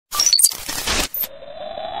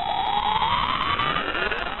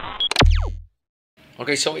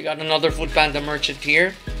Okay, so we got another Foodpanda merchant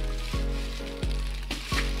here.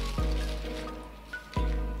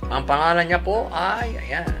 Ang pangalan niya po ay,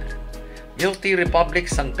 ayan, Milktea Republic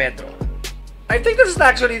San Pedro. I think this is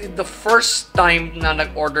actually the first time na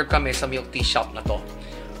nag-order kami sa Milktea shop na to.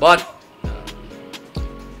 But,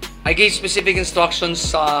 I gave specific instructions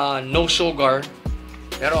sa no sugar.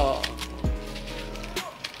 Pero,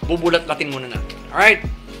 bubulat-latin muna natin. Alright?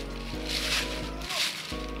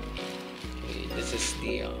 Okay, this is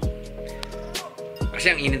the...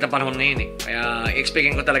 kasi ang init na panahon ngayon eh. Kaya,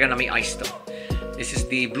 expecting ko talaga na may ice to. This is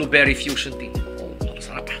the blueberry fusion tea. Oh,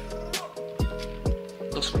 masarap.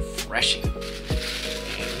 Looks refreshing.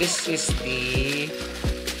 And this is the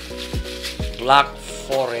black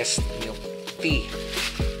forest milk tea.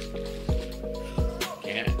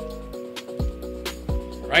 Yeah.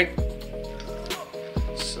 Right?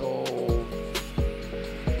 So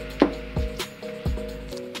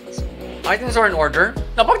items are in order.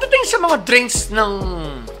 Now, pagdating sa mga drinks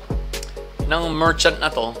ng merchant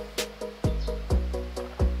na to,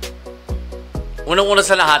 unang-una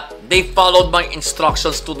sa lahat, they followed my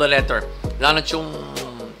instructions to the letter. Lalo yung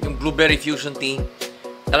blueberry fusion tea,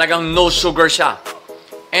 talagang no sugar siya.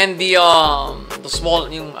 And the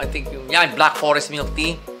small, I think black forest milk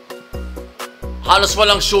tea, halos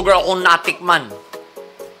walang sugar ako natikman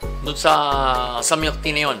doon sa milk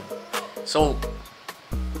tea na yun. So,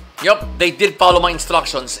 yup, they did follow my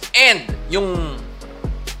instructions. And yung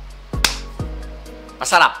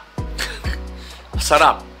masarap.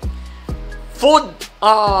 Masarap. Food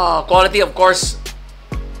quality, of course,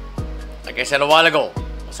 like I said a while ago,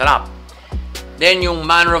 masarap. Then yung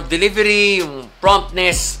manner of delivery, yung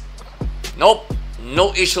promptness, nope,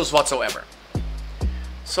 no issues whatsoever.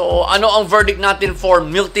 So, ano ang verdict natin for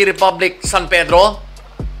Milktea Republic San Pedro?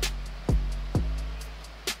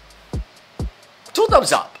 2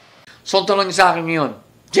 thumbs up. So, ang tanong niyo sa akin ngayon,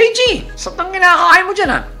 JG, saan ang kinakain mo dyan,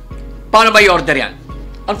 ha? Paano ba i-order yan?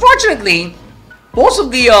 Unfortunately, most of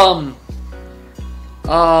the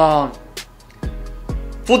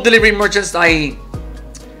food delivery merchants I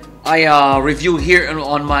review here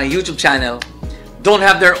on my YouTube channel don't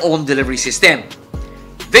have their own delivery system.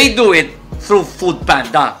 They do it through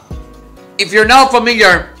Foodpanda. If you're now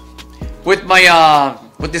familiar with my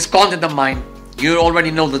with this content of mine, you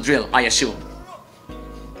already know the drill, I assume.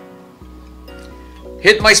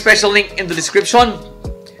 Hit my special link in the description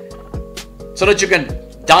so that you can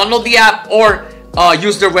download the app or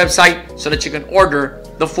use their website so that you can order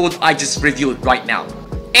the food I just reviewed right now.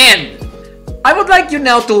 And I would like you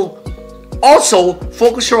now to also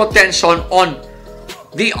focus your attention on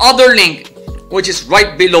the other link, which is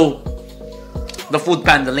right below the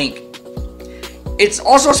Foodpanda link. It's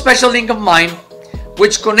also a special link of mine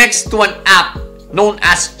which connects to an app known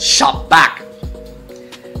as ShopBack.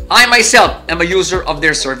 I myself am a user of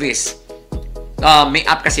their service. May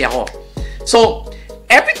app kasi ako. So,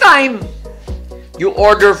 every time you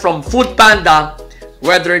order from Foodpanda,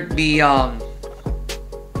 whether it be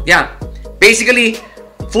basically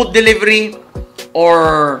food delivery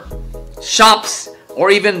or shops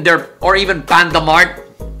or even Panda Mart,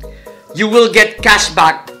 you will get cash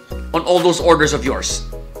back on all those orders of yours.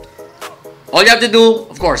 All you have to do,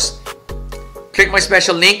 of course, click my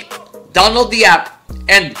special link, download the app,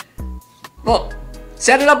 and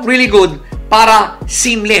set it up really good para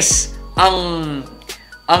seamless ang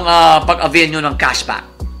pag-avail nyo ng cashback.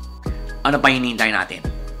 Ano pa hinihintay natin?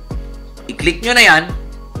 I-click nyo na yan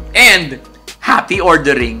and happy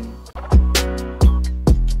ordering!